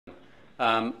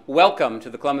Welcome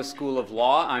to the Columbus School of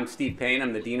Law. I'm Steve Payne.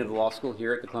 I'm the Dean of the Law School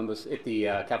here at the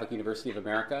Catholic University of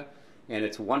America, and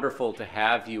it's wonderful to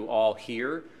have you all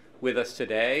here with us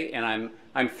today. And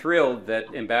I'm thrilled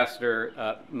that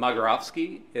Ambassador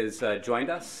Magierowski has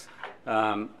joined us.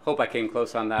 Hope I came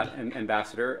close on that,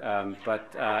 Ambassador,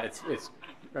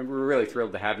 we're really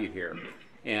thrilled to have you here.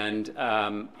 And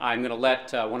I'm going to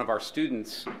let one of our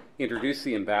students introduce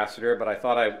the ambassador, but I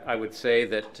thought I would say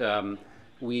that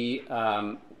we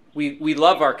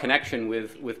love our connection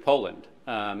with Poland,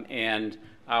 and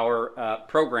our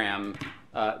programs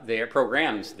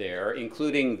there,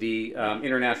 including the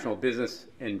International Business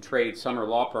and Trade Summer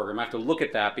Law Program. I have to look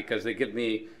at that because they give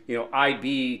me,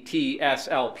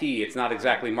 IBTSLP. It's not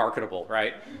exactly marketable,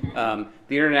 right?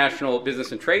 The International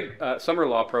Business and Trade Summer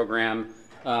Law Program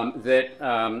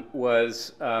that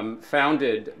was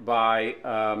founded by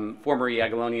former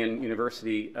Jagiellonian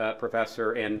University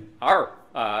professor and our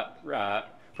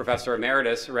Professor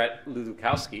Emeritus, Rhett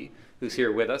Ludwikowski, who's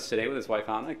here with us today with his wife,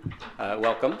 Anna.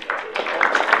 Welcome.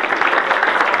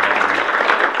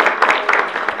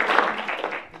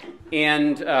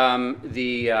 And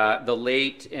the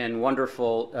late and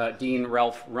wonderful Dean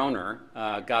Ralph Rohner,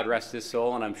 God rest his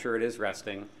soul, and I'm sure it is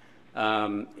resting,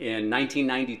 in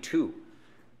 1992.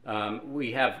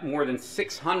 We have more than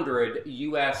 600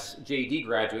 U.S. JD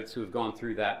graduates who have gone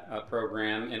through that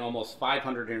program, and almost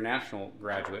 500 international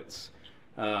graduates.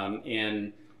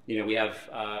 We have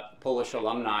Polish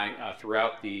alumni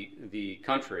throughout the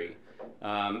country.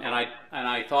 And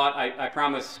I thought, I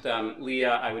promised Lydia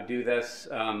I would do this,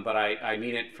 but I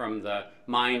mean it from the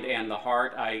mind and the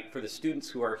heart. For the students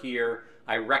who are here,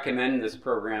 I recommend this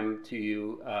program to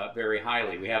you very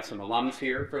highly. We have some alums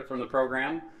here from the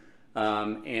program.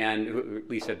 And at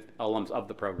least alums of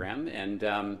the program. And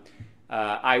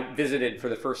I visited for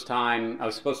the first time. I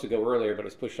was supposed to go earlier, but it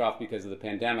was pushed off because of the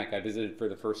pandemic. I visited for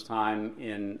the first time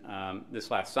in this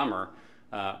last summer.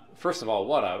 First of all,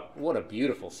 what a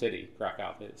beautiful city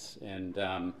Krakow is, and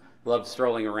loved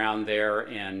strolling around there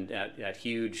and that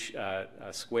huge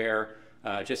square,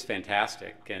 just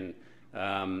fantastic. And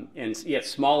yet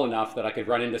small enough that I could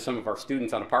run into some of our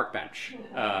students on a park bench,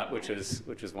 which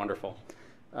is wonderful.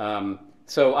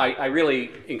 So I really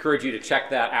encourage you to check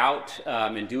that out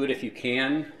and do it if you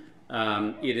can.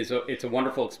 It's a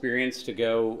wonderful experience to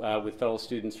go with fellow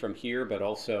students from here, but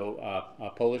also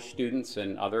Polish students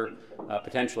and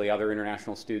potentially other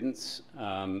international students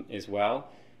as well.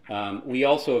 We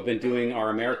also have been doing our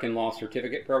American Law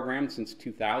Certificate program since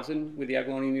 2000 with the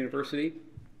Jagiellonian University.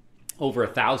 Over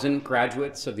 1,000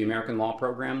 graduates of the American Law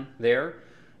program there.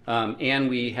 And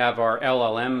we have our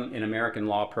LLM in American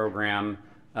Law program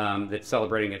that's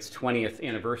celebrating its 20th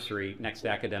anniversary next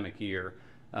academic year.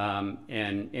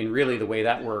 And really the way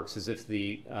that works is if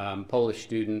the Polish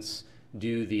students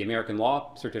do the American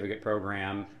Law Certificate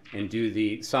program and do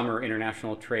the Summer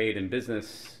International Trade and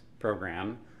Business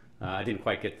program, I didn't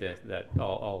quite get that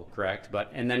all correct,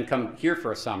 and then come here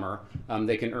for a summer,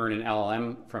 they can earn an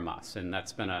LLM from us, and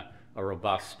that's been a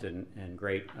robust and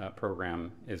great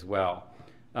program as well.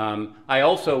 I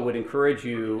also would encourage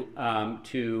you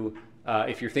to,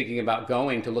 if you're thinking about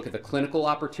going, to look at the clinical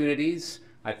opportunities.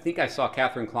 I think I saw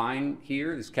Catherine Klein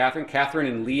here. There's Catherine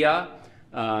and Lydia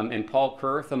and Paul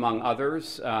Kurth, among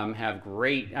others, have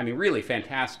great, really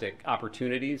fantastic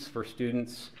opportunities for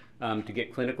students to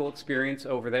get clinical experience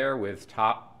over there with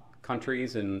top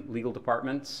countries and legal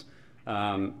departments.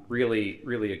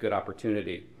 Really a good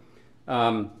opportunity.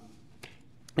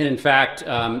 And in fact,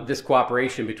 this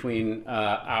cooperation between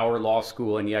our law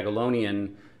school and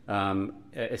Jagiellonian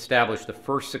established the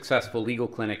first successful legal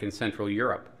clinic in Central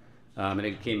Europe. And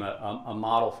it became a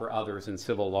model for others in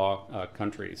civil law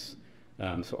countries.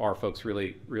 So our folks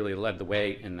really led the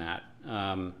way in that.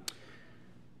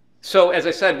 So as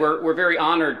I said, we're very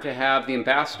honored to have the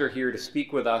ambassador here to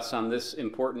speak with us on this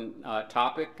important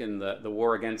topic in the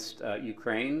war against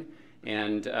Ukraine.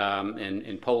 And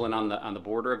Poland on the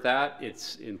border of that.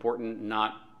 It's important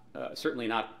certainly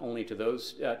not only to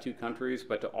those two countries,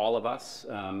 but to all of us,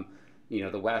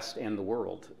 the West and the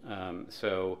world.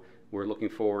 So we're looking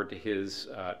forward to his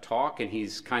talk, and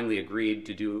he's kindly agreed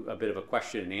to do a bit of a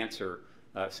question and answer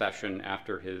session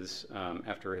after his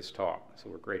talk. So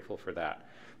we're grateful for that.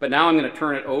 But now I'm going to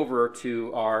turn it over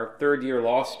to our third-year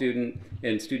law student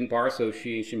and Student Bar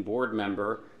Association board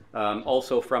member,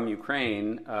 also from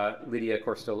Ukraine, Lydia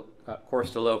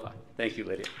Korostelova. Thank you,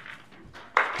 Lydia.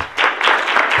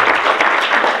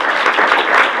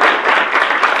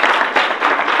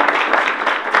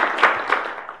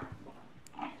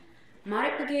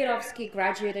 Marek Magierowski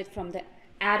graduated from the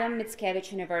Adam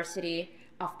Mickiewicz University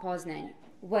of Poznań.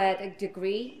 with a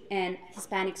degree in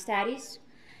Hispanic Studies.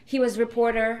 He was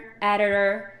reporter,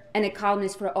 editor, and a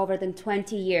columnist for over than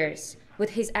 20 years,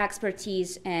 with his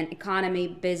expertise in economy,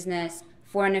 business,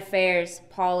 foreign affairs,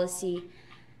 policy.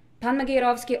 Pan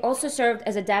Magierowski also served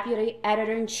as a deputy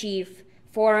editor-in-chief,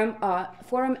 Forum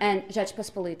and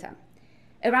Rzeczpospolita.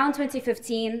 Around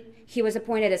 2015, he was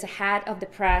appointed as a head of the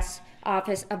press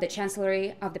office of the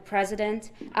Chancellery of the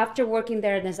President after working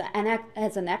there as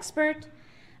an expert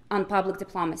on public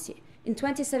diplomacy. In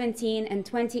 2017 and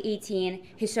 2018,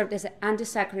 he served as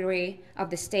Undersecretary of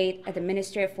the State at the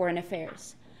Ministry of Foreign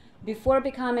Affairs. Before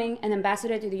becoming an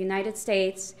ambassador to the United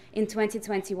States in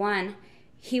 2021,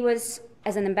 he was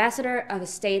as an ambassador of the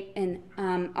State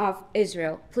of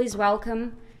Israel. Please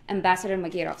welcome Ambassador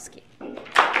Magierowski.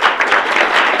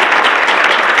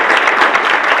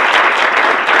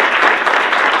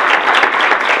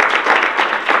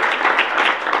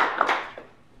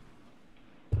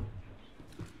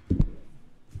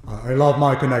 I love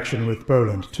my connection with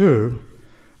Poland too,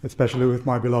 especially with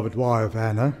my beloved wife,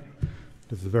 Anna.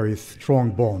 There's a very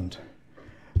strong bond.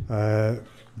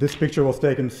 This picture was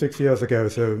taken 6 years ago,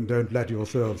 so don't let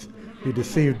yourselves be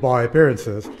deceived by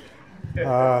appearances.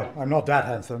 I'm not that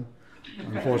handsome,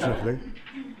 unfortunately.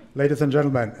 Ladies and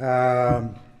gentlemen,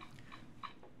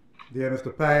 dear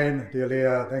Mr. Payne, dear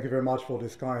Lydia, thank you very much for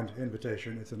this kind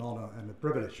invitation. It's an honor and a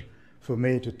privilege for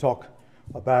me to talk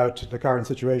about the current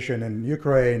situation in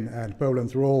Ukraine and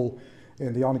Poland's role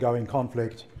in the ongoing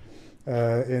conflict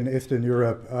in Eastern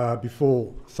Europe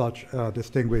before such a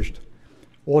distinguished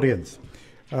audience.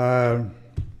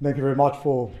 Thank you very much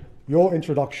for your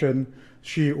introduction.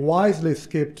 She wisely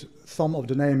skipped some of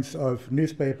the names of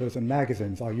newspapers and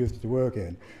magazines I used to work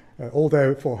in,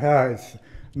 although for her it's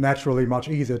naturally much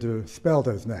easier to spell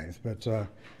those names, but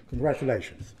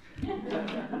congratulations.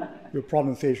 Your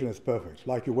pronunciation is perfect,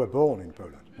 like you were born in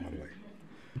Poland, by the way.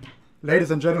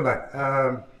 Ladies and gentlemen,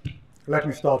 let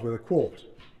me start with a quote.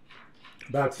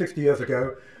 About 60 years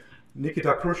ago,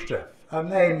 Nikita Khrushchev, a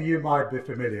name you might be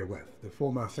familiar with, the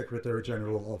former Secretary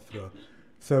General of the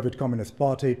Soviet Communist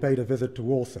Party, paid a visit to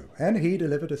Warsaw, and he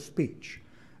delivered a speech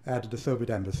at the Soviet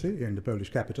embassy in the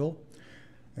Polish capital.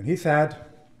 And he said,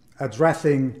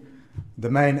 addressing the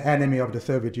main enemy of the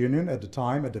Soviet Union at the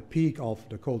time, at the peak of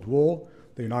the Cold War,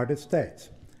 the United States,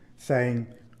 saying,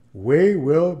 "We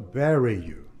will bury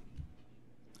you.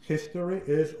 History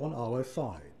is on our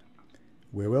side.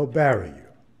 We will bury you."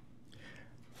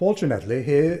 Fortunately,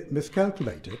 he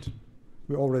miscalculated.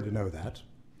 We already know that,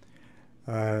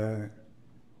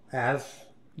 as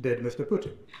did Mr.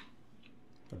 Putin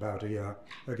about a year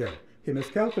ago. He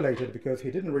miscalculated because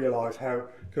he didn't realize how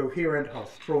coherent, how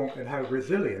strong, and how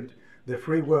resilient the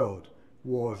free world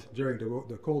was during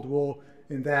the Cold War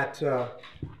in that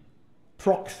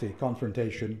proxy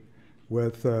confrontation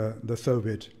with the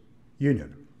Soviet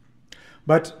Union.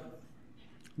 But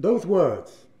those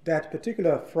words, that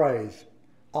particular phrase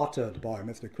uttered by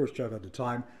Mr. Khrushchev at the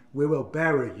time, "We will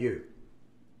bury you,"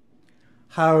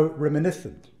 how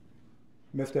reminiscent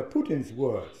Mr. Putin's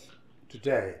words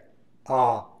today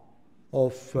are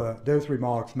of those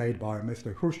remarks made by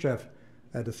Mr. Khrushchev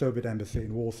at the Soviet embassy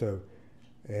in Warsaw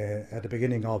at the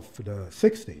beginning of the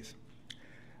 60s.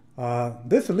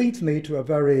 This leads me to a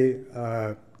very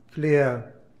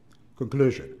clear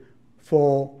conclusion.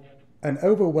 For an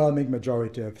overwhelming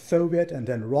majority of Soviet and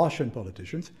then Russian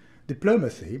politicians,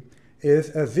 diplomacy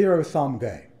is a zero-sum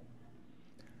game.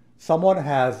 Someone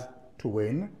has to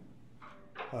win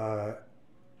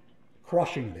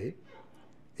crushingly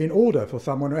in order for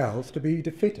someone else to be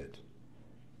defeated,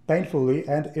 painfully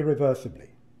and irreversibly.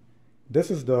 This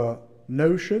is the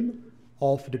notion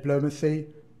of diplomacy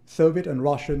Soviet and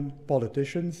Russian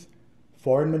politicians,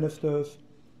 foreign ministers,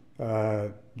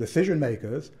 decision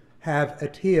makers have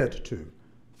adhered to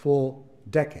for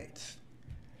decades.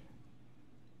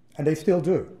 And they still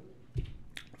do.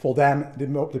 For them,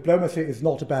 diplomacy is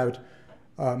not about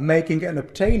making and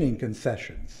obtaining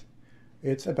concessions.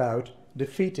 It's about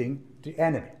defeating the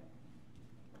enemy.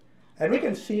 And we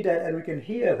can see that and we can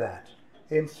hear that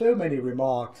in so many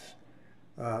remarks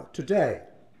today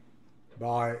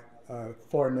by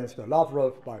Foreign Minister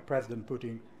Lavrov, by President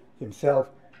Putin himself,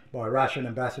 by Russian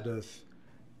ambassadors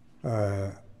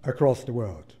across the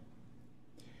world.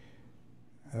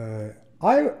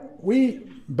 We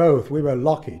were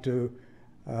lucky to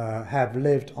have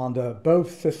lived under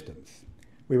both systems.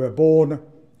 We were born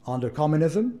under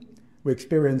communism. We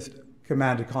experienced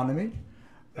command economy,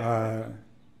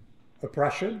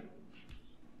 oppression,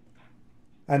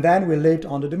 and then we lived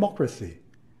under democracy.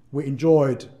 We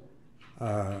enjoyed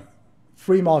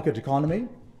free market economy,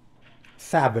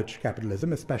 savage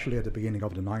capitalism, especially at the beginning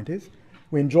of the 90s,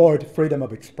 We enjoyed freedom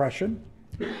of expression.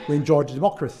 We enjoyed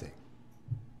democracy.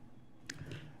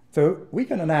 So we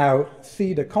can now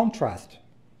see the contrast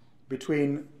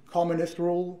between communist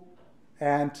rule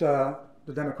and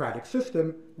the democratic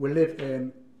system we live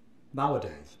in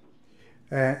nowadays.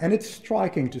 And it's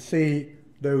striking to see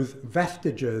those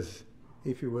vestiges,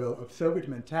 if you will, of Soviet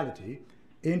mentality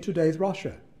in today's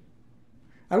Russia.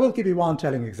 I will give you one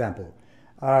telling example.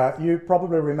 You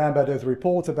probably remember those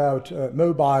reports about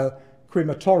mobile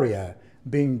crematoria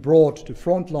being brought to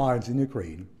front lines in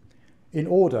Ukraine in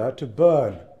order to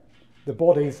burn the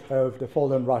bodies of the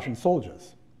fallen Russian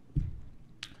soldiers.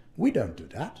 We don't do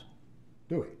that,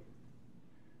 do we?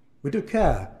 We do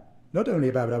care not only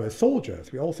about our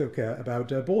soldiers, we also care about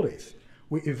their bodies.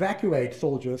 We evacuate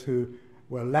soldiers who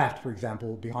were left, for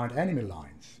example, behind enemy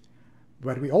lines.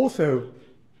 But we also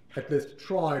at least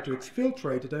try to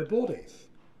exfiltrate their bodies,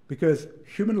 because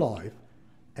human life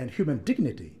and human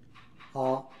dignity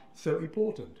are so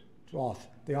important to us.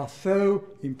 They are so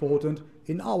important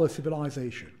in our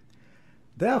civilization.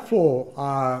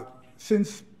 Therefore,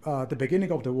 since the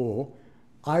beginning of the war,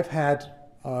 I've had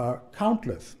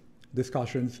countless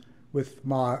discussions with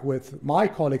my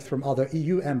colleagues from other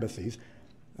EU embassies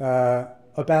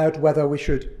about whether we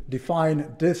should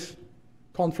define this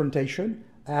confrontation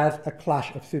as a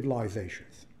clash of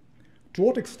civilizations. To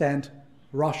what extent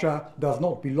Russia does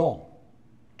not belong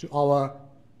to our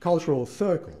cultural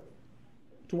circle.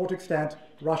 To what extent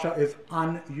Russia is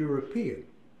un-European.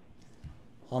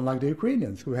 Unlike the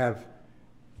Ukrainians, who have,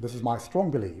 this is my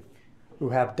strong belief, who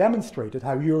have demonstrated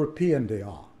how European they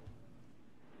are.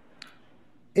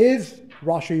 Is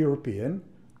Russia European?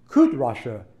 Could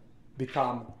Russia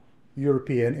become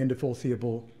European in the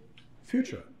foreseeable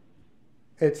future?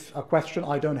 It's a question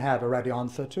I don't have a ready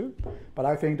answer to, but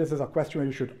I think this is a question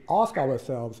we should ask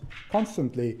ourselves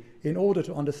constantly in order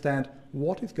to understand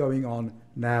what is going on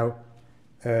now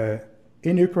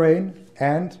in Ukraine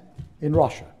and in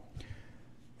Russia.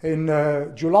 In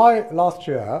July last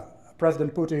year,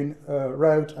 President Putin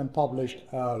wrote and published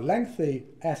a lengthy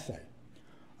essay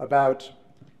about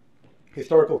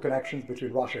historical connections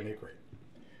between Russia and Ukraine,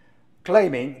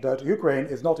 claiming that Ukraine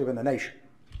is not even a nation.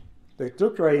 That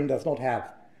Ukraine does not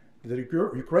have, the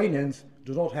Ukrainians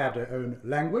do not have their own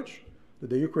language, that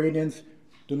the Ukrainians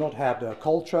do not have their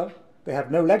culture, they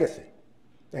have no legacy,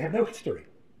 they have no history.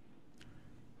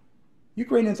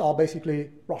 Ukrainians are basically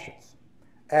Russians,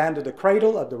 and the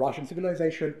cradle of the Russian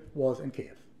civilization was in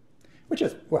Kiev, which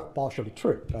is, well, partially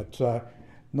true, but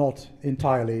not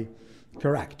entirely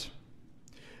correct.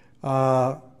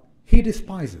 He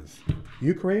despises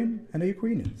Ukraine and the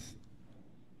Ukrainians.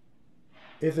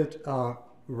 Is it a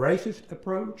racist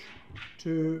approach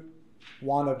to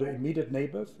one of the immediate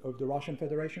neighbors of the Russian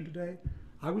Federation today?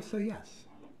 I would say yes.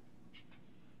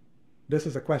 This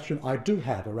is a question I do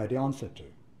have a ready answer to.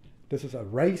 This is a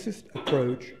racist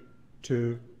approach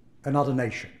to another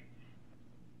nation.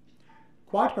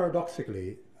 Quite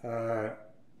paradoxically,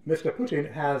 Mr.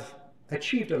 Putin has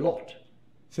achieved a lot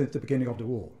since the beginning of the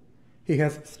war. He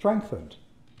has strengthened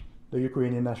the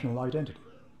Ukrainian national identity.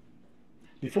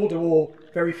 Before the war,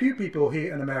 very few people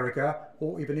here in America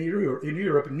or even in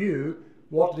Europe knew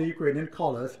what the Ukrainian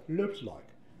colors looked like.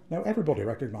 Now everybody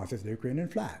recognizes the Ukrainian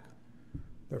flag.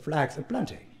 There are flags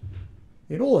aplenty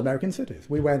in all American cities.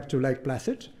 We went to Lake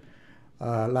Placid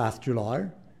last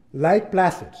July. Lake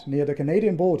Placid, near the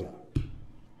Canadian border.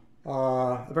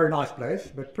 A very nice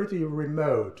place, but pretty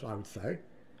remote, I would say.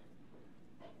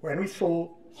 When we saw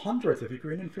hundreds of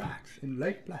Ukrainian flags in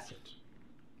Lake Placid,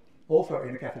 also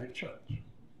in a Catholic church.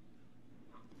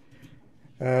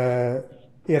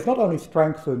 He has not only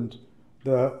strengthened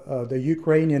the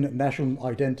Ukrainian national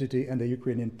identity and the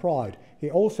Ukrainian pride, he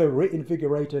also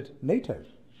reinvigorated NATO.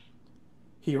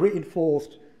 He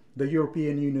reinforced the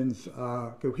European Union's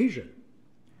cohesion.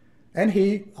 And he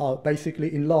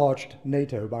basically enlarged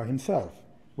NATO by himself,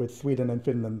 with Sweden and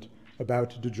Finland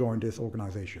about to join this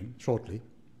organization shortly,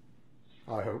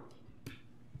 I hope.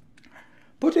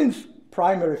 Putin's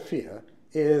primary fear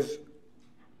is,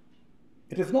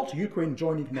 it is not Ukraine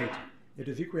joining NATO, it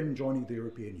is Ukraine joining the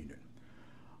European Union.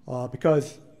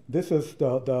 Because this is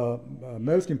the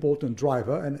most important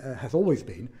driver, and has always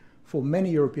been, for many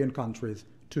European countries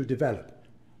to develop,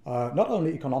 not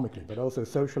only economically, but also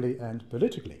socially and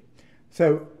politically. So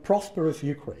prosperous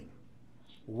Ukraine,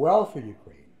 wealthy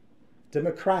Ukraine,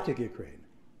 democratic Ukraine,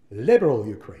 liberal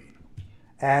Ukraine,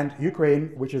 and Ukraine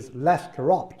which is less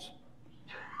corrupt.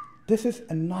 This is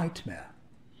a nightmare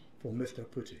for Mr.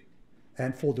 Putin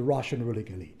and for the Russian ruling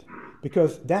elite,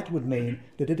 because that would mean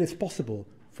that it is possible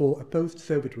for a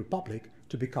post-Soviet republic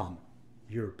to become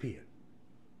European,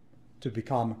 to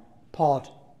become part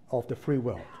of the free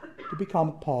world, to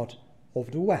become part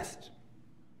of the West.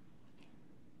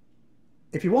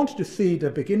 If you want to see the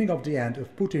beginning of the end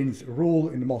of Putin's rule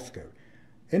in Moscow,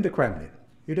 in the Kremlin,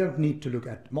 you don't need to look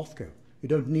at Moscow. You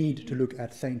don't need to look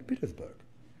at St. Petersburg.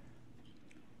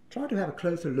 Try to have a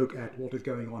closer look at what is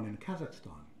going on in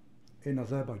Kazakhstan, in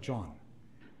Azerbaijan,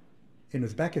 in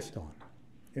Uzbekistan,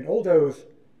 in all those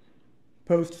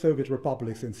post-Soviet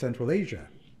republics in Central Asia,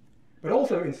 but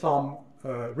also in some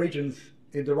regions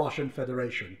in the Russian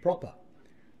Federation proper,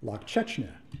 like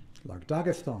Chechnya, like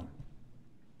Dagestan,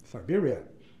 Siberia.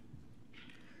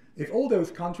 If all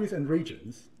those countries and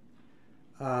regions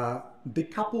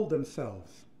decouple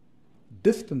themselves,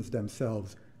 distance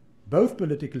themselves, both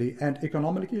politically and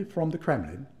economically from the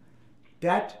Kremlin,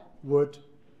 that would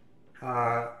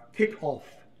kick off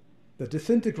the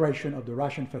disintegration of the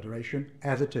Russian Federation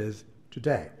as it is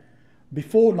today.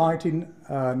 Before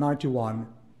 1991,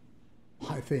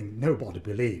 I think nobody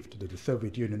believed that the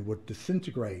Soviet Union would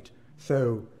disintegrate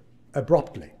so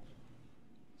abruptly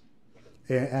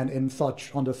and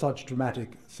under such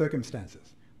dramatic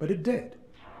circumstances. But it did.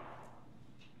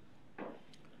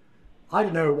 I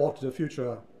don't know what the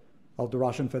future of the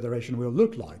Russian Federation will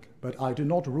look like, but I do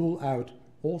not rule out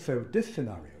also this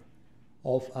scenario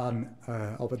of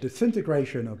a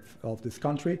disintegration of this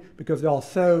country, because there are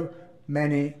so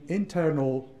many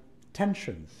internal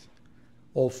tensions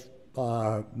of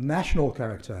national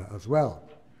character as well,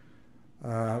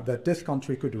 that this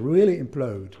country could really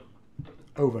implode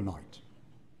overnight.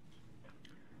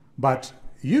 But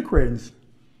Ukraine's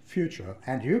future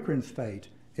and Ukraine's fate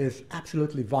is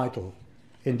absolutely vital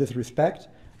in this respect,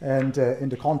 and in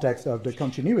the context of the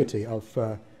continuity of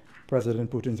President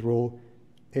Putin's rule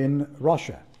in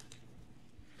Russia.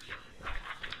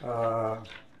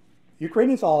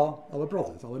 Ukrainians are our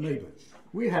brothers, our neighbors.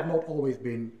 We have not always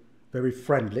been very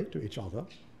friendly to each other.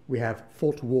 We have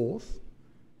fought wars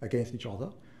against each other,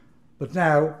 but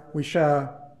now we share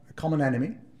a common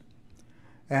enemy,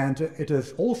 and it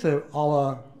is also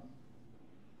our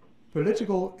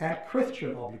political and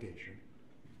Christian obligation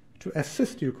to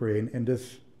assist Ukraine in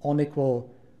this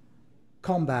unequal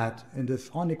combat, in this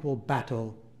unequal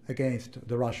battle against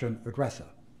the Russian aggressor.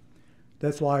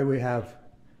 That's why we have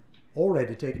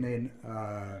already taken in,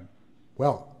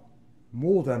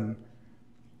 more than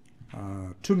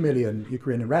 2 million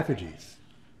Ukrainian refugees.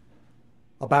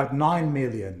 About 9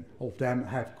 million of them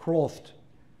have crossed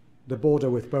the border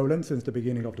with Poland since the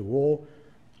beginning of the war.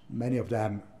 Many of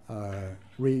them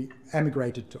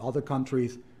emigrated to other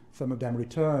countries. Some of them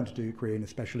returned to Ukraine,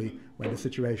 especially when the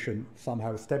situation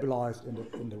somehow stabilized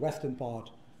in the western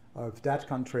part of that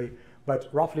country. But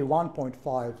roughly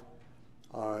 1.5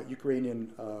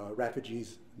 Ukrainian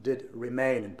refugees did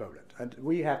remain in Poland. And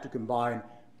we have to combine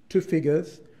two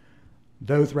figures,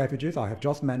 those refugees I have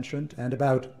just mentioned, and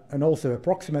also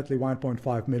approximately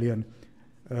 1.5 million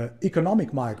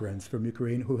economic migrants from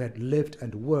Ukraine who had lived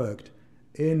and worked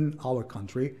in our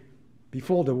country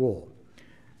before the war.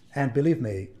 And believe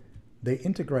me, they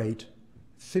integrate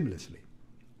seamlessly,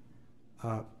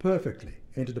 perfectly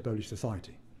into the Polish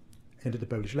society, into the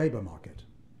Polish labor market.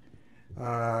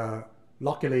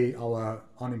 Luckily, our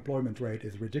unemployment rate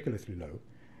is ridiculously low,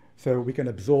 so we can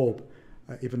absorb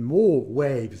even more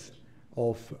waves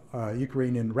of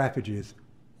Ukrainian refugees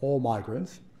or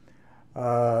migrants.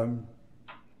 A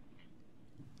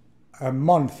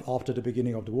month after the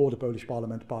beginning of the war, the Polish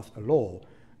parliament passed a law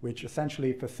which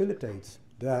essentially facilitates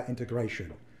their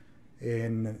integration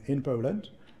in Poland.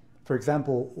 For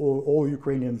example, all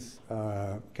Ukrainians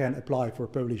can apply for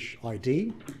Polish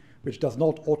ID, which does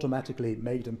not automatically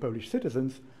make them Polish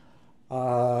citizens.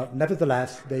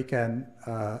 Nevertheless, they can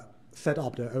set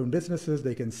up their own businesses,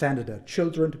 they can send their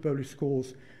children to Polish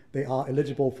schools, they are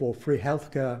eligible for free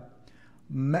healthcare.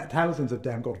 Thousands of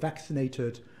them got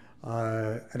vaccinated,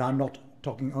 and I'm not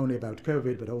talking only about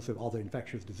COVID, but also other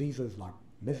infectious diseases like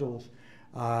measles.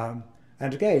 And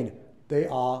again, they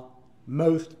are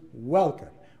most welcome.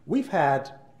 We've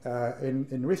had,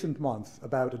 in recent months,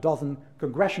 about a dozen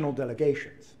congressional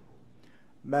delegations,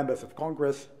 members of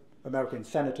Congress, American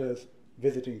senators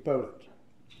visiting Poland,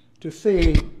 to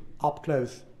see up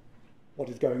close what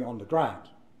is going on the ground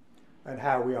and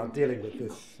how we are dealing with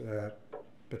this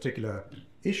particular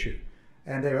issue.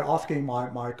 And they were asking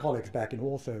my colleagues back in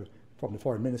Warsaw from the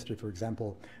Foreign Ministry, for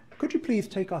example, could you please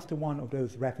take us to one of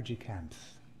those refugee camps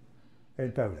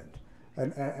in Poland?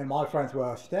 And my friends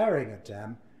were staring at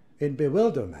them in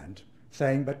bewilderment,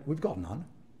 saying, but we've got none.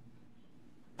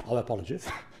 Our apologies.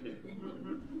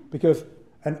 Because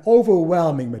an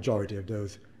overwhelming majority of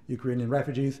those Ukrainian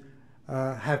refugees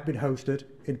have been hosted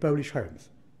in Polish homes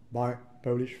by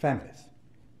Polish families.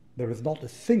 There is not a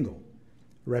single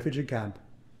refugee camp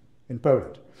in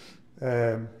Poland.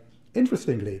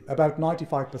 Interestingly, about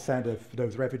 95% of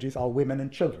those refugees are women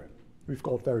and children. We've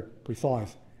got very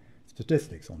precise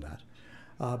statistics on that,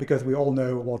 because we all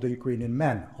know what the Ukrainian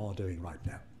men are doing right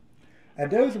now. And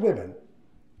those women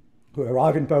who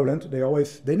arrive in Poland,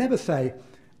 they never say,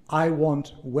 I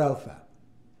want welfare,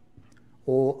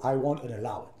 or I want an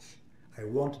allowance. I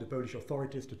want the Polish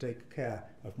authorities to take care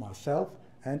of myself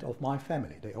and of my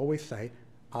family. They always say,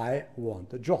 I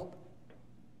want a job.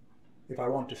 If I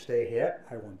want to stay here,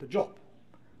 I want a job.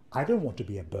 I don't want to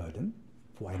be a burden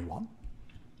for anyone.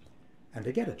 And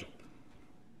they get a job.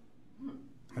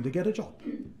 And they get a job.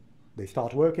 They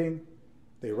start working,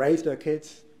 they raise their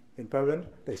kids in Poland,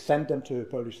 they send them to a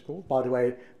Polish school. By the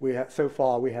way, so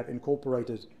far we have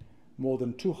incorporated more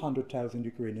than 200,000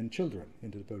 Ukrainian children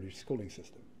into the Polish schooling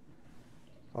system.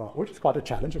 Which is quite a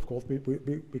challenge, of course,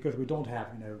 because we don't have,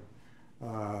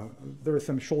 there is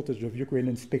some shortage of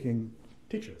Ukrainian-speaking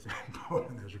teachers in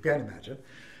Poland, as you can imagine.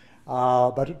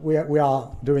 But we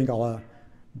are doing our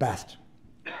best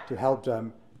to help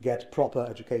them get proper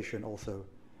education also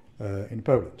in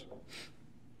Poland.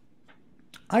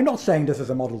 I'm not saying this is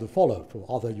a model to follow for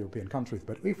other European countries,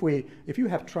 but if you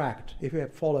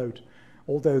have followed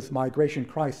all those migration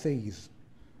crises,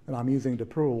 and I'm using the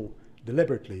plural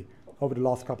deliberately, over the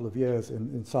last couple of years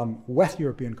in some West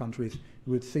European countries,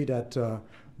 you would see that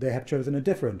they have chosen a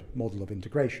different model of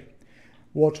integration.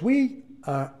 What we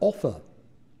offer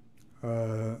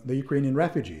the Ukrainian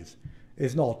refugees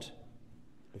is not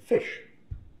the fish,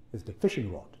 it's the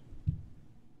fishing rod.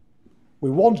 We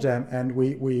want them, and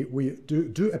we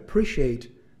do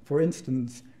appreciate, for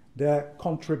instance, their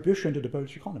contribution to the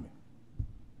Polish economy.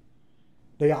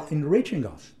 They are enriching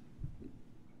us.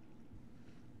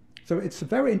 So it's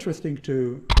very interesting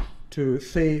to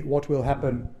see what will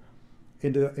happen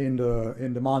in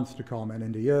the months to come and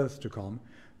in the years to come.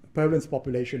 Poland's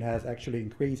population has actually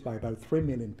increased by about 3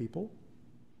 million people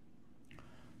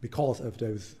because of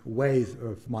those ways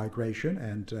of migration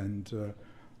and the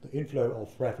inflow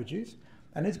of refugees,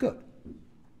 and it's good.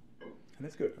 And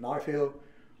it's good. And I feel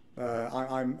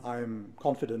I'm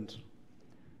confident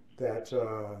that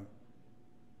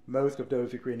most of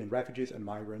those Ukrainian refugees and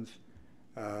migrants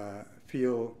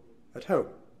feel at home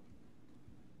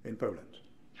in Poland.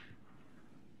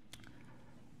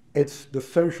 It's the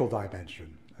social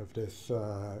dimension of this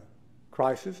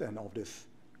crisis and of this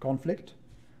conflict.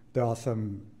 There are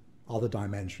some other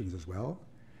dimensions as well.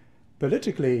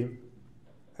 Politically,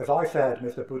 as I said,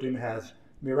 Mr. Putin has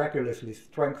miraculously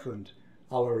strengthened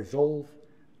our resolve,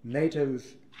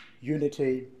 NATO's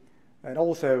unity, and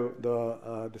also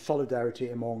the solidarity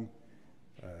among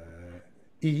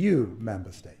EU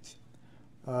member states.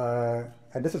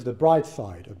 And this is the bright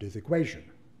side of this equation.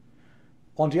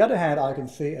 On the other hand, I can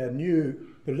see a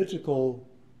new political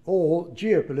or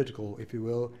geopolitical, if you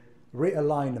will,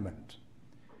 realignment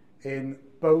in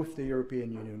both the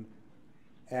European Union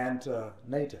and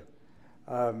NATO.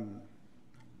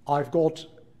 I've got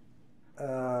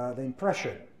the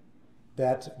impression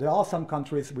that there are some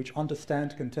countries which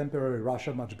understand contemporary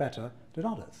Russia much better than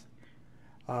others.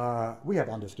 We have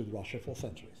understood Russia for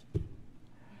centuries,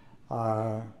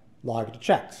 like the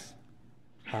Czechs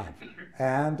have,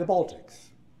 and the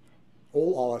Baltics,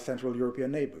 all our Central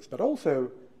European neighbors, but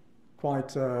also,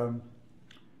 quite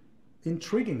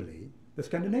intriguingly, the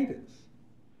Scandinavians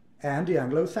and the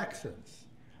Anglo-Saxons.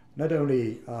 Not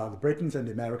only the Britons and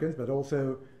the Americans, but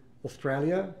also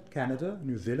Australia, Canada,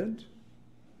 New Zealand.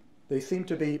 They seem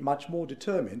to be much more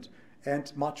determined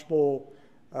and much more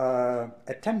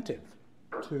attentive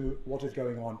to what is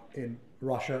going on in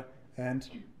Russia and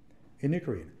in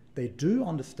Ukraine. They do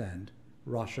understand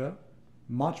Russia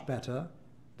much better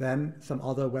than some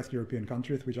other West European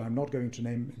countries, which I'm not going to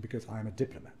name because I'm a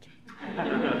diplomat.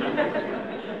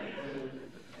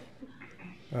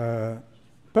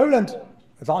 Poland,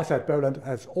 as I said, Poland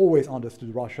has always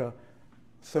understood Russia,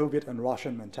 Soviet and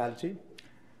Russian mentality.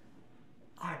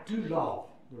 I do love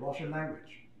the Russian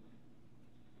language.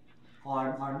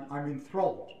 I'm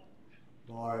enthralled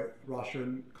by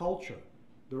Russian culture.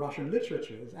 The Russian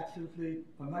literature is absolutely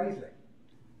amazing.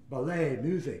 Ballet,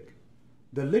 music,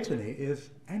 the litany is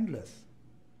endless.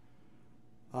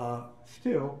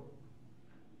 Still,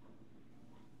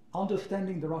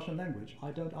 understanding the Russian language,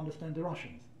 I don't understand the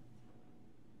Russians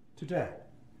today.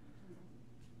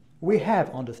 We have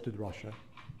understood Russia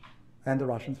and the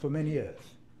Russians for many years.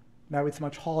 Now it's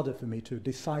much harder for me to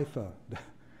decipher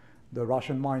the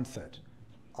Russian mindset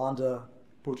under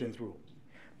Putin's rule.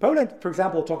 Poland, for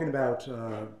example, talking about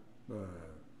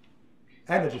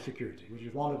energy security, which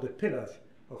is one of the pillars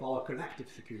of our collective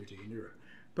security in Europe.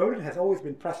 Poland has always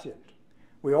been prescient.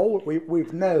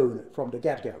 We've known from the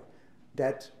get-go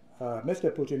that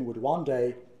Mr. Putin would one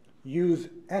day use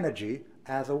energy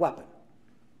as a weapon.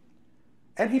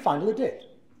 And he finally did,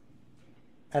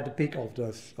 at the peak of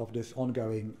this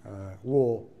ongoing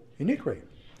war in Ukraine,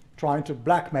 trying to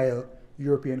blackmail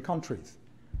European countries,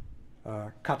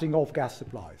 cutting off gas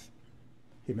supplies.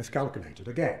 He miscalculated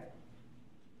again.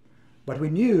 But we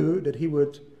knew that he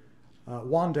would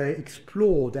one day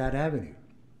explore that avenue.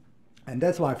 And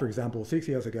that's why, for example, 6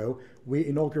 years ago, we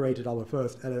inaugurated our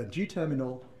first LNG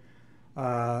terminal.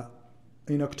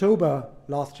 In October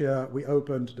last year, we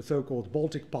opened the so-called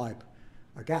Baltic Pipe,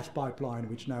 a gas pipeline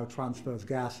which now transfers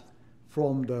gas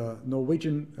from the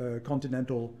Norwegian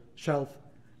continental shelf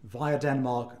via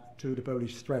Denmark to the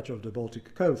Polish stretch of the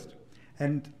Baltic coast.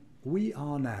 And we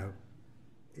are now,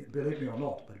 believe me or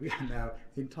not, but we are now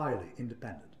entirely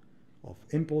independent of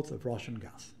imports of Russian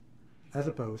gas, as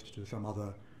opposed to some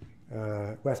other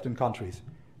Western countries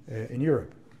in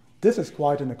Europe. This is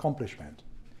quite an accomplishment,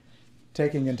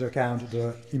 taking into account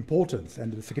the importance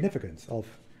and the significance of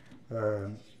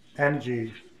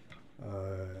energy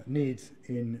needs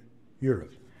in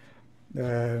Europe.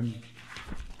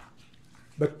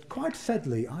 But quite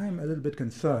sadly, I am a little bit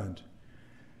concerned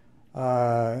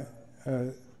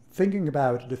thinking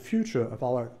about the future of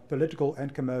our political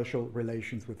and commercial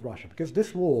relations with Russia, because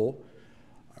this war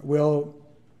will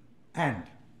end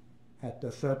at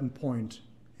a certain point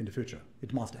in the future.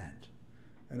 It must end.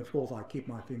 And of course, I keep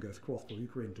my fingers crossed for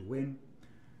Ukraine to win.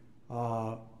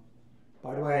 By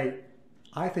the way,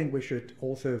 I think we should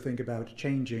also think about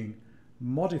changing,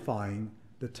 modifying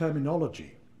the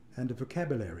terminology and the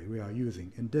vocabulary we are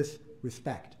using in this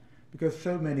respect, because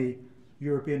so many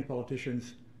European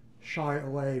politicians shy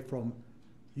away from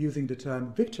using the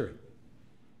term victory.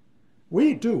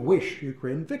 We do wish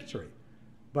Ukraine victory,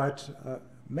 but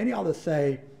many others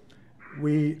say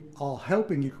we are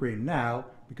helping Ukraine now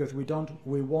because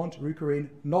we want Ukraine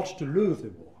not to lose the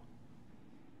war.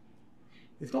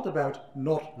 It's not about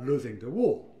not losing the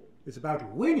war. It's about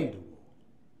winning the war.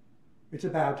 It's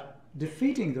about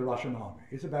defeating the Russian army.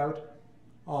 It's about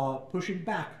pushing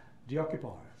back the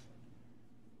occupiers.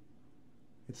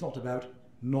 It's not about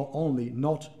not only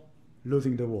not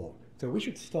losing the war. So we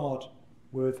should start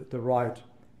with the right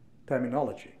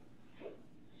terminology.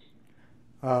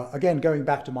 Again, going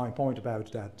back to my point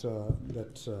about that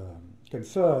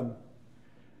concern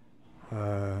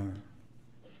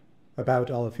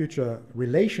about our future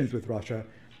relations with Russia,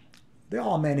 there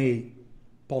are many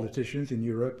politicians in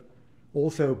Europe,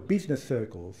 also business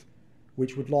circles,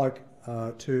 which would like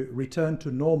to return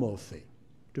to normalcy,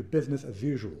 to business as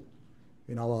usual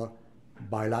in our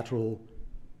bilateral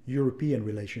European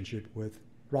relationship with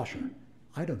Russia.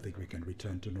 I don't think we can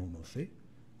return to normalcy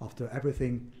after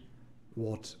everything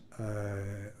what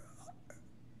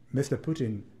Mr.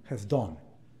 Putin has done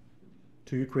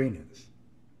to Ukrainians,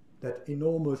 that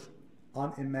enormous,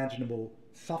 unimaginable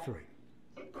suffering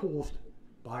caused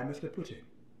by Mr. Putin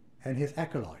and his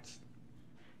acolytes,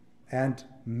 and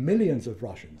millions of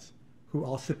Russians who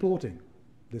are supporting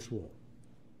this war.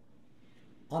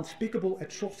 Unspeakable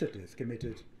atrocities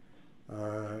committed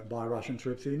by Russian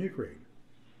troops in Ukraine.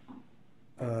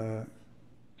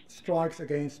 Strikes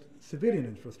against civilian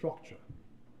infrastructure.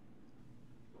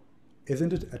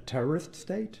 Isn't it a terrorist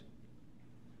state?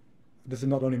 This is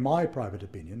not only my private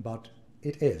opinion, but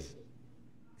it is.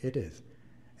 It is.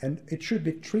 And it should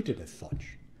be treated as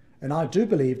such. And I do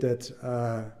believe that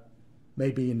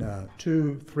maybe in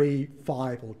 2, 3,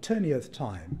 5 or 10 years'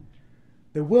 time,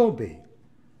 there will be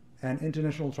an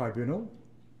international tribunal.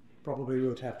 Probably we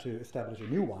would have to establish a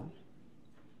new one,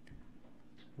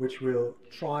 which will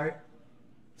try,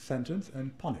 sentence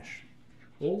and punish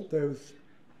all those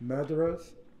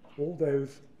murderers, all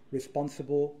those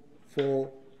responsible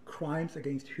for crimes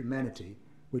against humanity,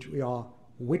 which we are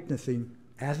witnessing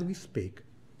as we speak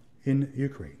in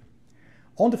Ukraine.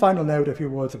 On the final note, a few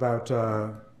words about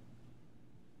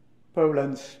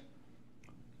Poland's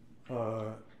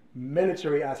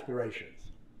military aspirations.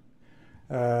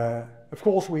 Of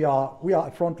course, we are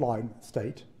a frontline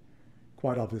state,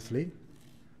 quite obviously,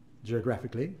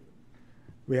 geographically.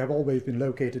 We have always been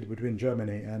located between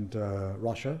Germany and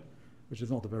Russia, which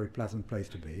is not a very pleasant place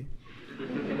to be.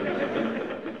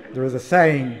 There is a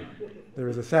saying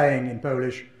in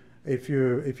Polish: if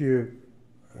you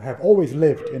have always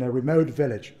lived in a remote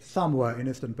village somewhere in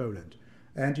eastern Poland,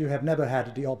 and you have never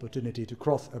had the opportunity to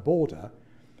cross a border,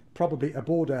 probably a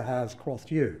border has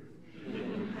crossed you.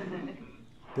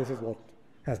 This is what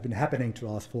has been happening to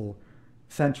us for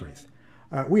centuries.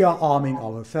 We are arming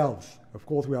ourselves. Of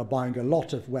course, we are buying a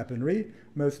lot of weaponry,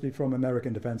 mostly from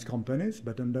American defense companies,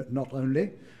 but not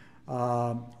only.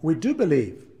 We do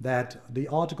believe that the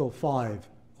Article 5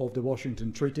 of the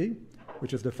Washington Treaty,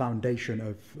 which is the foundation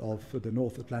of the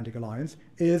North Atlantic Alliance,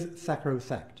 is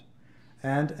sacrosanct.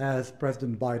 And as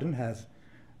President Biden has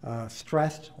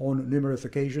stressed on numerous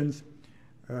occasions,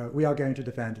 we are going to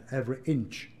defend every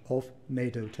inch of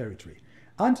NATO territory.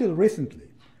 Until recently,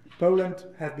 Poland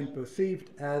has been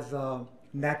perceived as a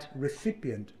net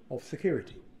recipient of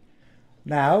security.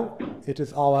 Now, it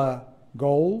is our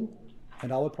goal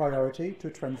and our priority to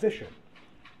transition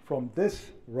from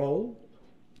this role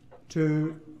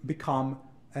to become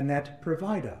a net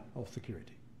provider of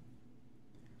security.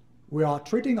 We are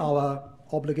treating our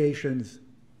obligations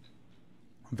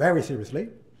very seriously.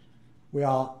 We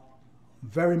are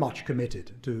very much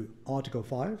committed to Article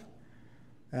 5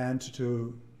 and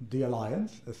to the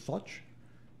alliance as such.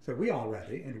 So we are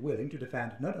ready and willing to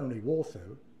defend not only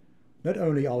Warsaw, not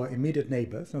only our immediate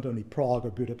neighbors, not only Prague or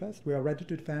Budapest, we are ready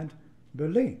to defend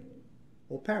Berlin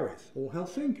or Paris or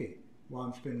Helsinki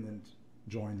once Finland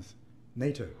joins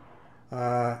NATO.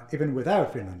 Even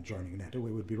without Finland joining NATO,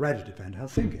 we would be ready to defend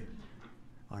Helsinki.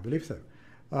 I believe so.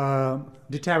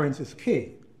 Deterrence is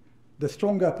key. The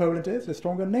stronger Poland is, the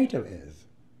stronger NATO is.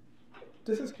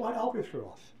 This is quite obvious for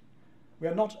us. We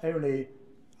are not only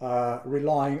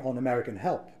relying on American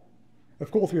help. Of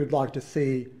course, we would like to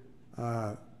see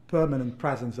permanent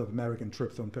presence of American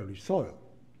troops on Polish soil.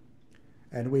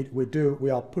 And we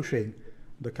are pushing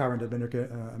the current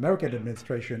American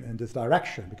administration in this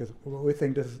direction because we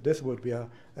think this would be a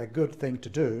good thing to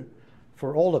do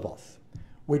for all of us.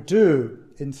 We do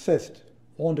insist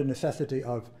on the necessity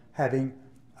of having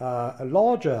a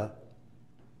larger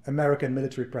American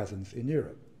military presence in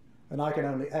Europe. And I can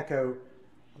only echo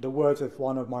the words of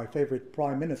one of my favorite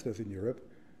prime ministers in Europe,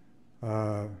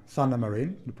 Sanna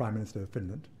Marin, the Prime Minister of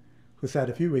Finland, who said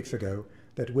a few weeks ago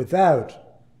that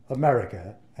without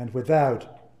America and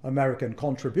without American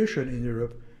contribution in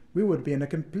Europe, we would be in a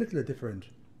completely different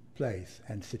place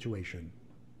and situation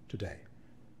today.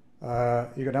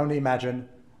 You can only imagine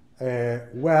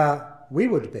where we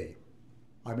would be,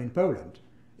 I mean Poland,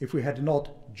 if we had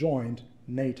not joined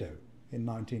NATO in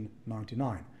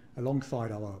 1999,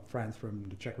 alongside our friends from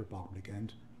the Czech Republic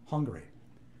and Hungary.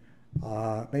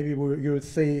 Maybe you would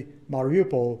see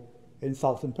Mariupol in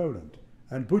southern Poland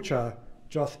and Bucha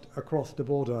just across the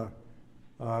border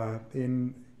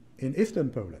in eastern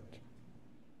Poland.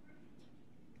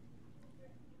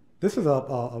 This is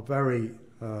a very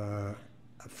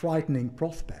frightening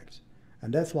prospect,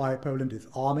 and that's why Poland is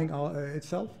arming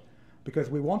itself, because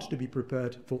we want to be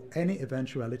prepared for any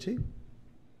eventuality,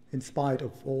 in spite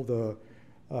of all the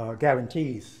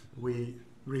guarantees we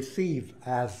receive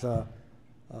as a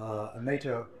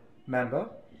NATO member.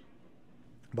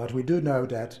 But we do know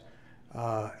that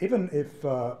even if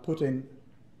Putin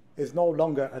is no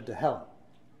longer at the helm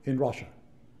in Russia,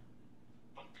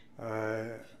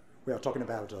 we are talking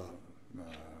about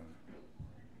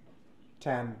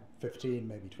 10, 15,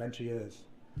 maybe 20 years.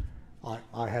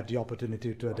 I had the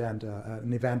opportunity to attend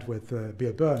an event with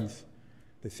Bill Burns,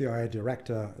 the CIA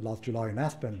director, last July in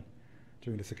Aspen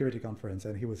during the security conference,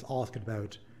 and he was asked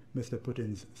about Mr.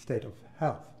 Putin's state of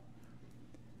health.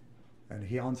 And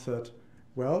he answered,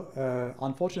 well,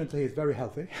 unfortunately he's very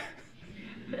healthy.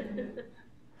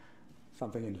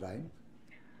 Something in vain.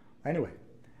 Anyway,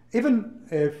 even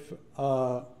if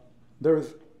there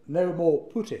is no more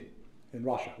Putin in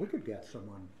Russia, we could get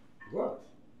someone worse.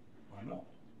 Why not?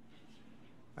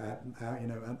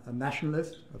 A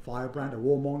nationalist, a firebrand, a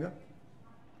warmonger.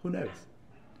 Who knows?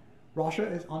 Russia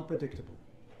is unpredictable.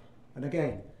 And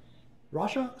again,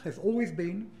 Russia has always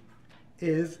been,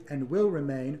 is, and will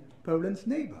remain Poland's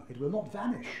neighbor. It will not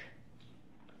vanish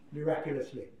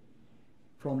miraculously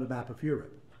from the map of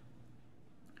Europe.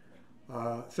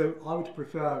 So I would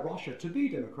prefer Russia to be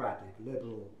democratic,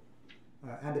 liberal,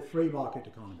 and a free market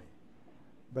economy.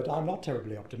 But I'm not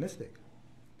terribly optimistic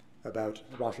about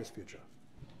Russia's future.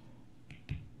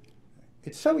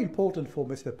 It's so important for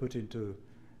Mr. Putin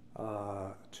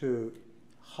to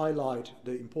highlight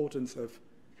the importance of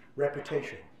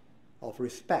reputation, of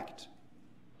respect.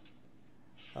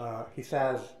 He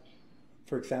says,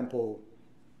 for example,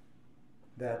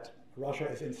 that Russia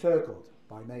is encircled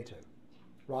by NATO.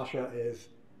 Russia is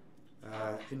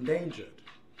endangered.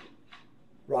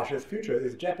 Russia's future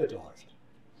is jeopardized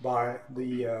by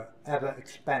the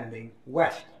ever-expanding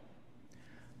West.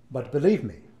 But believe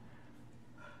me,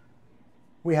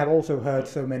 we have also heard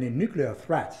so many nuclear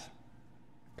threats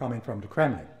coming from the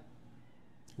Kremlin.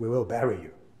 We will bury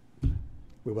you.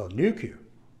 We will nuke you.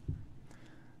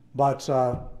 But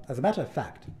as a matter of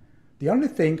fact, the only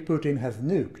thing Putin has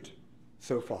nuked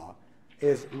so far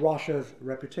is Russia's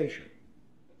reputation.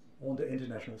 on the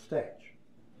international stage.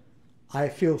 I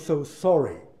feel so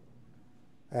sorry,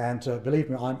 and believe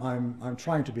me, I'm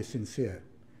trying to be sincere.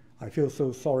 I feel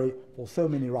so sorry for so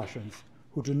many Russians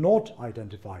who do not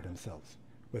identify themselves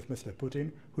with Mr.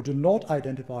 Putin, who do not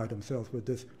identify themselves with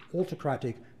this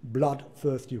autocratic,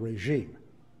 bloodthirsty regime.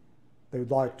 They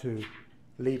would like to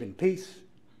live in peace,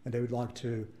 and they would like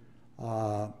to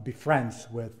be friends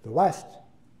with the West,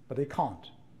 but they can't.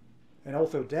 And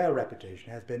also their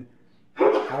reputation has been,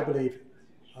 I believe,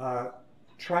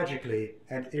 tragically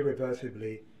and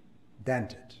irreversibly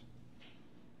dented.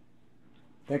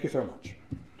 Thank you so much.